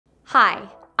Hi,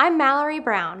 I'm Mallory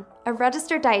Brown, a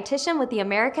registered dietitian with the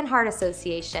American Heart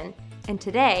Association, and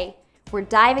today we're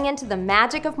diving into the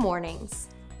magic of mornings.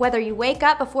 Whether you wake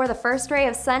up before the first ray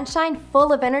of sunshine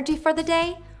full of energy for the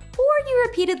day, or you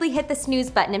repeatedly hit the snooze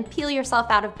button and peel yourself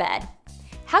out of bed,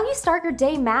 how you start your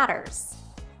day matters.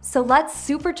 So let's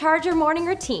supercharge your morning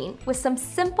routine with some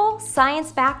simple,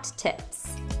 science-backed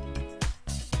tips.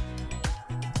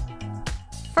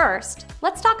 First,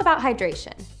 let's talk about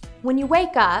hydration. When you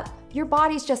wake up, your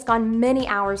body's just gone many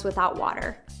hours without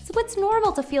water, so it's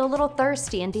normal to feel a little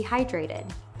thirsty and dehydrated.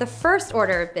 The first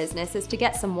order of business is to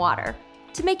get some water.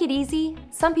 To make it easy,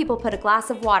 some people put a glass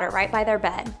of water right by their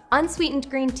bed. Unsweetened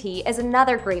green tea is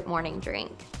another great morning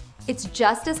drink. It's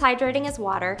just as hydrating as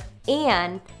water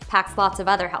and packs lots of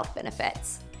other health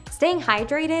benefits. Staying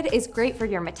hydrated is great for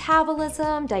your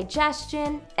metabolism,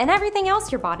 digestion, and everything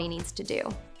else your body needs to do.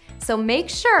 So make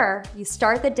sure you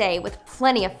start the day with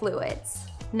plenty of fluids.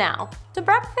 Now, to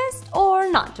breakfast or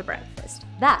not to breakfast?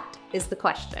 That is the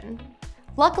question.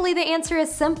 Luckily, the answer is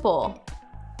simple.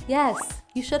 Yes,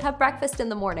 you should have breakfast in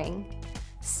the morning.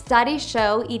 Studies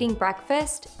show eating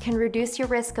breakfast can reduce your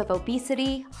risk of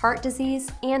obesity, heart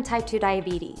disease, and type 2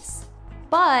 diabetes.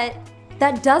 But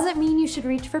that doesn't mean you should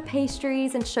reach for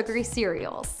pastries and sugary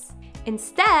cereals.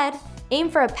 Instead, aim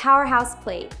for a powerhouse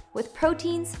plate with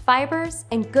proteins, fibers,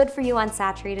 and good-for-you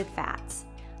unsaturated fats.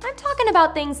 I'm talking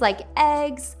about things like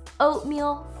eggs,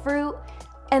 oatmeal, fruit,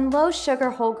 and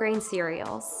low-sugar whole grain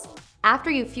cereals.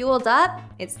 After you've fueled up,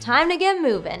 it's time to get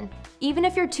moving. Even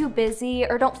if you're too busy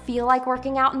or don't feel like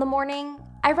working out in the morning,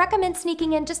 I recommend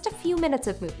sneaking in just a few minutes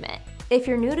of movement. If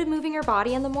you're new to moving your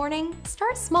body in the morning,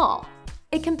 start small.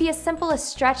 It can be as simple as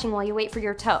stretching while you wait for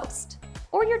your toast,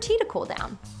 or your tea to cool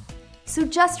down. So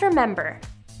just remember,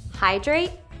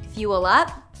 hydrate, fuel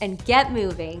up, and get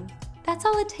moving. That's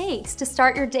all it takes to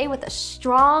start your day with a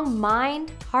strong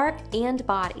mind, heart, and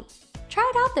body.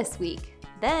 Try it out this week,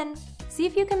 then see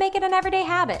if you can make it an everyday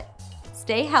habit.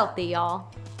 Stay healthy,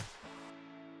 y'all.